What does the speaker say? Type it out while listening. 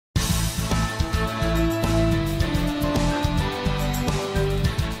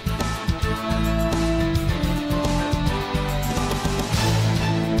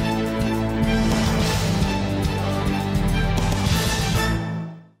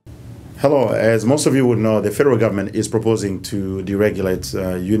Hello. As most of you would know, the federal government is proposing to deregulate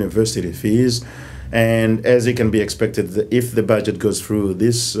university fees. And as it can be expected, if the budget goes through,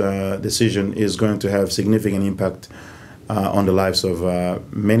 this decision is going to have significant impact on the lives of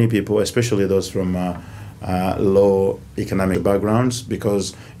many people, especially those from low economic backgrounds,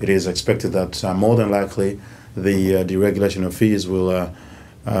 because it is expected that more than likely the deregulation of fees will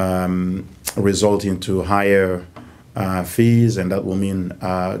result into higher fees, and that will mean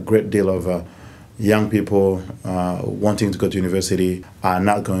a great deal of young people wanting to go to university are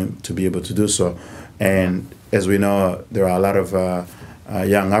not going to be able to do so. And as we know, there are a lot of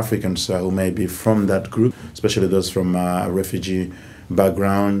young Africans who may be from that group, especially those from refugee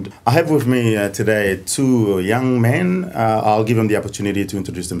background. I have with me today two young men. I'll give them the opportunity to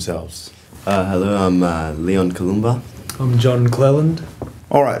introduce themselves. Hello, I'm Leon Kalumba. I'm John Cleland.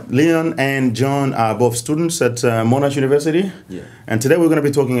 All right, Leon and John are both students at Monash University. Yeah. And today we're going to be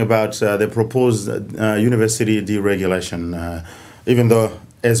talking about the proposed university deregulation. Even though,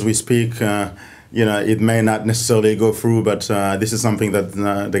 as we speak, it may not necessarily go through, but this is something that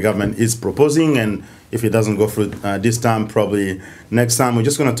the government is proposing, and if it doesn't go through this time, probably next time. We're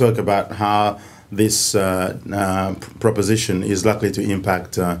just going to talk about how this proposition is likely to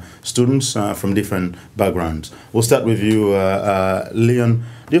impact students from different backgrounds. We'll start with you, Leon.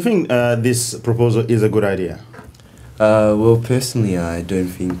 Do you think this proposal is a good idea? Well, personally, I don't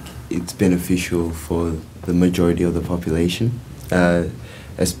think it's beneficial for the majority of the population,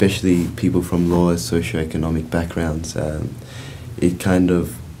 especially people from lower socioeconomic backgrounds. It kind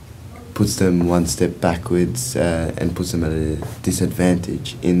of puts them one step backwards and puts them at a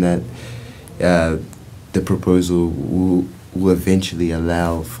disadvantage in that the proposal will eventually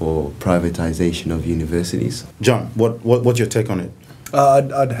allow for privatization of universities. John, what's your take on it?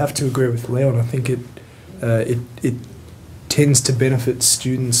 I'd have to agree with Leon. I think it tends to benefit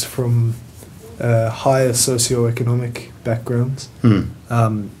students from higher socioeconomic backgrounds, and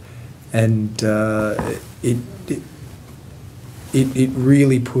it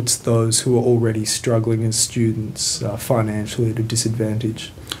really puts those who are already struggling as students financially at a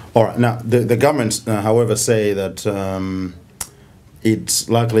disadvantage. All right. Now, the governments, however, say that it's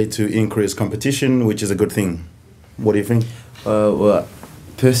likely to increase competition, which is a good thing. What do you think? Well,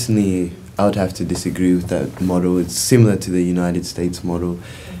 personally, I would have to disagree with that model. It's similar to the United States model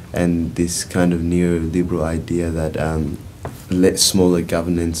and this kind of neoliberal idea that smaller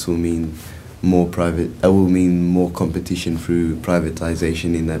governance will mean more competition through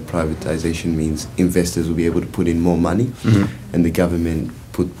privatization, in that privatization means investors will be able to put in more money, and the government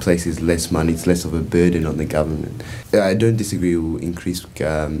places less money. It's less of a burden on the government. I don't disagree it will increase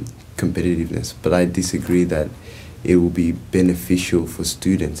competitiveness, but I disagree that it will be beneficial for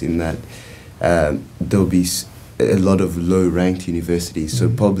students in that there'll be a lot of low-ranked universities. So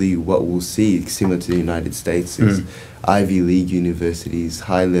probably what we'll see, similar to the United States, is Ivy League universities,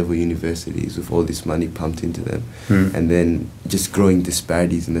 high-level universities with all this money pumped into them, and then just growing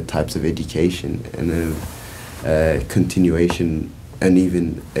disparities in the types of education and a continuation and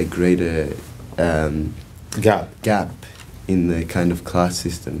even a greater gap in the kind of class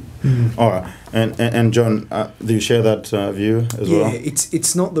system. All right. And John, do you share that view as well? Yeah,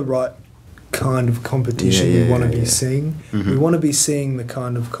 it's not the right kind of competition we want to be seeing. We want to be seeing the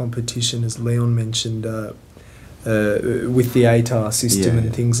kind of competition, as Leon mentioned, with the ATAR system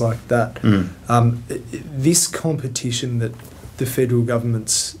and things like that. This competition that the federal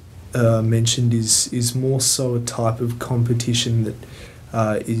government's mentioned is more so a type of competition that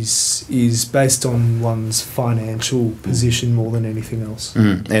is based on one's financial position more than anything else.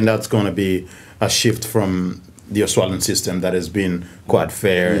 And that's going to be a shift from the Australian system that has been quite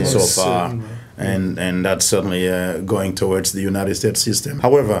fair so far, certainly. And that's certainly going towards the United States system.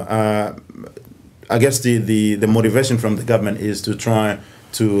 However, I guess the motivation from the government is to try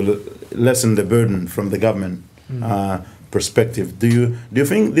to lessen the burden from the government perspective. Do you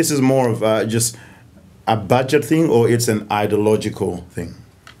think this is more of just a budget thing, or it's an ideological thing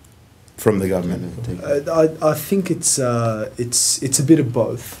from the government? I think it's a bit of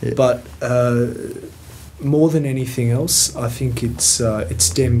both, but more than anything else, I think it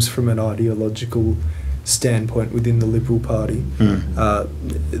stems from an ideological standpoint within the Liberal Party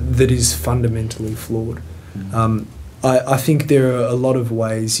that is fundamentally flawed. I think there are a lot of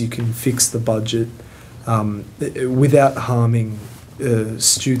ways you can fix the budget without harming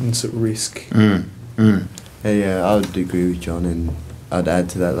students at risk. Yeah, I would agree with John, and I'd add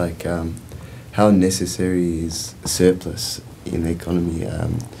to that, how necessary is surplus in the economy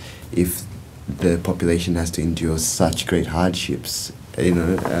if the population has to endure such great hardships.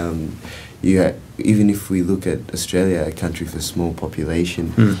 even if we look at Australia, a country with a small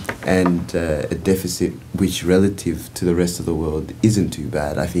population, and a deficit which relative to the rest of the world isn't too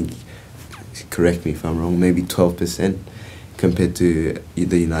bad. I think, correct me if I'm wrong, maybe 12% compared to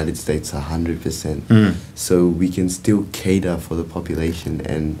the United States, 100%. So we can still cater for the population,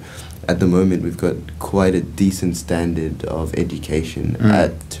 and at the moment we've got quite a decent standard of education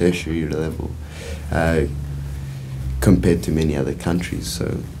at tertiary level compared to many other countries.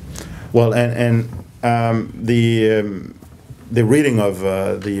 So, well, and the reading of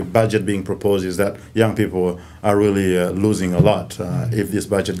the budget being proposed is that young people are really losing a lot if this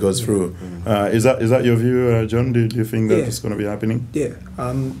budget goes through. Is that your view, John? Do you think that it's going to be happening? Yeah.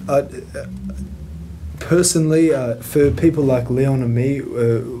 Personally, for people like Leon and me,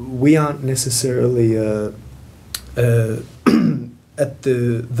 we aren't necessarily at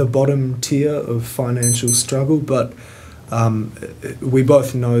the bottom tier of financial struggle, but we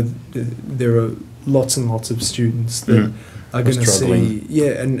both know there are lots and lots of students that are going to see,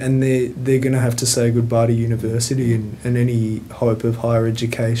 and they're going to have to say goodbye to university and any hope of higher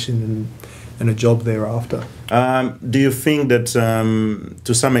education and a job thereafter. Do you think that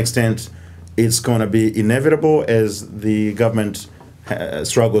to some extent it's going to be inevitable as the government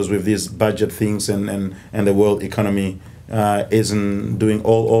struggles with these budget things and the world economy isn't doing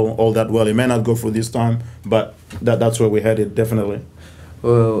all that well? It may not go for this time, but that's where we're headed, definitely.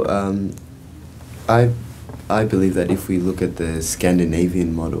 Well, I believe that if we look at the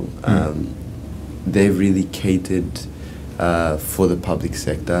Scandinavian model, they've really catered for the public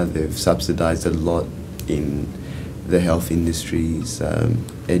sector. They've subsidized a lot in the health industries,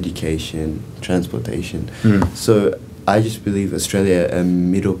 education, transportation. So I just believe Australia, a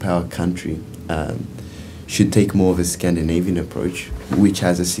middle power country, should take more of a Scandinavian approach, which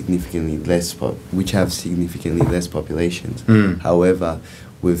has significantly less populations. However,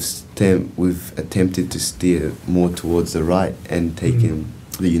 we've attempted to steer more towards the right and taken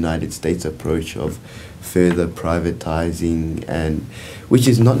the United States approach of further privatizing, and which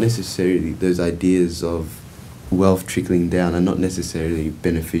is not necessarily, those ideas of wealth trickling down are not necessarily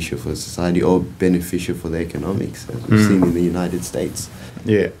beneficial for society or beneficial for the economics, as we've seen in the United States.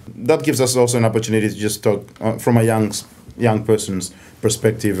 Yeah, that gives us also an opportunity to just talk from a young person's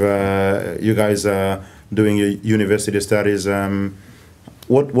perspective. You guys are doing your university studies.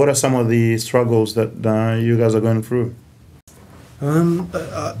 What are some of the struggles that you guys are going through?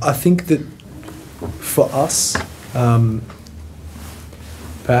 I think that for us,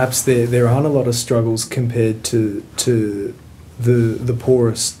 perhaps there aren't a lot of struggles compared to the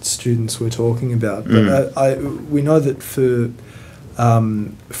poorest students we're talking about. But we know that for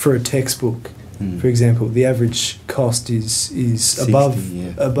a textbook, for example, the average cost is 60,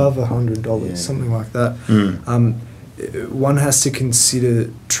 above $100, something like that. One has to consider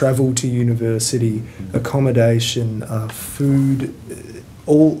travel to university, accommodation, food.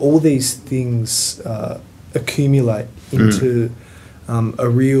 All these things accumulate into a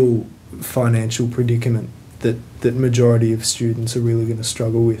real financial predicament that majority of students are really going to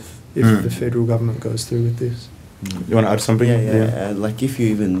struggle with if the federal government goes through with this. You want to add something? Yeah. Like if you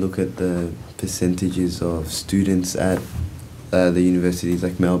even look at the percentages of students at the universities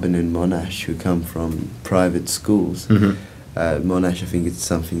like Melbourne and Monash who come from private schools, Monash I think it's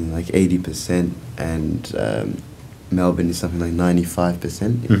something like 80%, and Melbourne is something like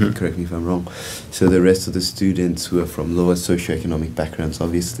 95%, if you correct me if I'm wrong. So the rest of the students who are from lower socioeconomic backgrounds,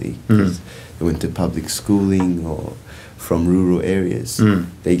 obviously, because they went to public schooling or from rural areas,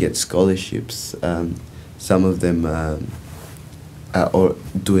 they get scholarships. Some of them or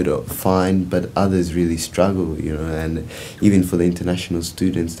do it fine, but others really struggle, and even for the international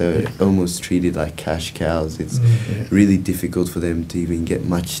students, they're almost treated like cash cows. It's really difficult for them to even get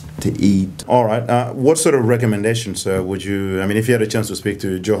much to eat. All right. What sort of recommendations would you, if you had a chance to speak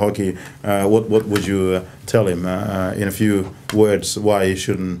to Joe Hockey, what would you tell him in a few words why he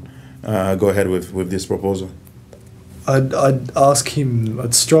shouldn't go ahead with this proposal? I'd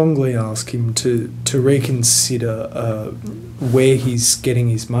strongly ask him to reconsider where he's getting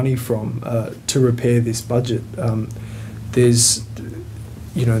his money from to repair this budget. There's,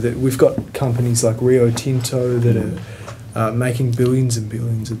 that we've got companies like Rio Tinto that are making billions and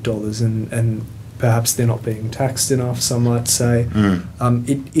billions of dollars, and perhaps they're not being taxed enough, some might say.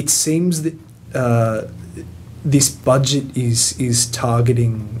 It seems that this budget is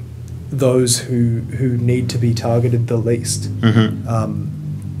targeting those who need to be targeted the least.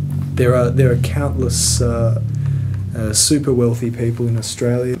 There are countless super wealthy people in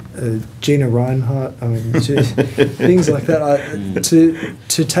Australia, Gina Reinhardt, things like that.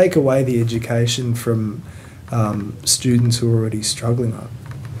 To take away the education from students who are already struggling,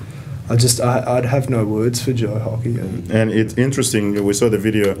 I'd have no words for Joe Hockey. And it's interesting. We saw the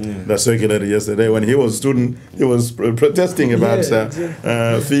video that circulated yesterday when he was a student. He was protesting about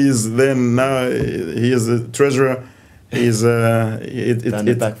fees. Then now he is a treasurer. It's a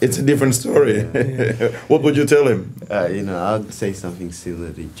different story. What would you tell him? I'd say something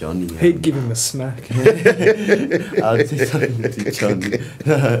similar to Johnny. He'd give him a smack. I'd say something to Johnny.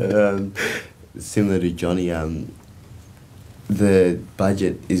 Similar to Johnny, the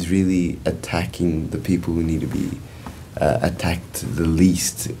budget is really attacking the people who need to be attacked the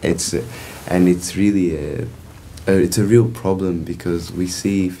least. It's really it's a real problem, because we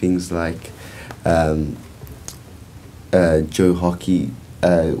see things like Joe Hockey,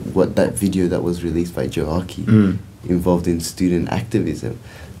 what that video that was released by Joe Hockey involved in student activism.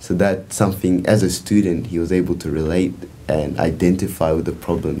 So that's something, as a student, he was able to relate and identify with the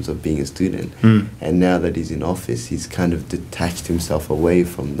problems of being a student. And now that he's in office, he's kind of detached himself away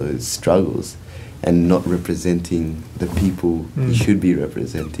from those struggles and not representing the people he should be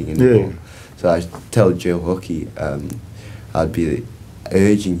representing anymore. So I tell Joe Hockey, I'd be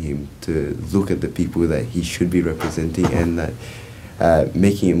urging him to look at the people that he should be representing, and that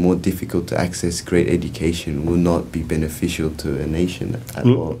making it more difficult to access great education will not be beneficial to a nation at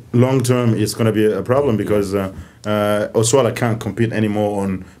all. Long term, it's going to be a problem, because Australia can't compete anymore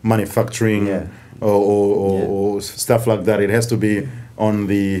on manufacturing or stuff like that. It has to be on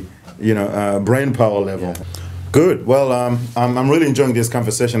the brain power level. Good. Well, I'm really enjoying this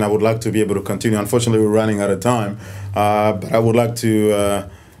conversation. I would like to be able to continue. Unfortunately, we're running out of time, but I would like to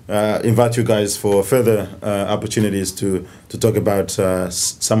invite you guys for further opportunities to talk about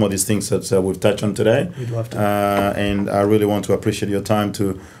some of these things that we've touched on today. We'd love to. And I really want to appreciate your time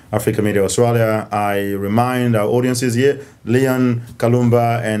to Africa Media Australia. I remind our audiences here, Leon,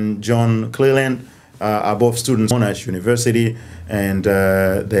 Kalumba and John Cleland are both students at Monash University, and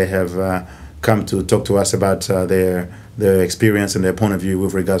they have come to talk to us about their experience and their point of view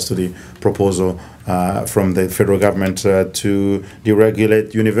with regards to the proposal from the federal government to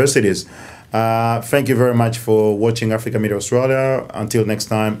deregulate universities. Thank you very much for watching Africa Media Australia. Until next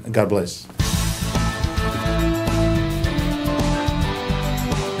time, God bless.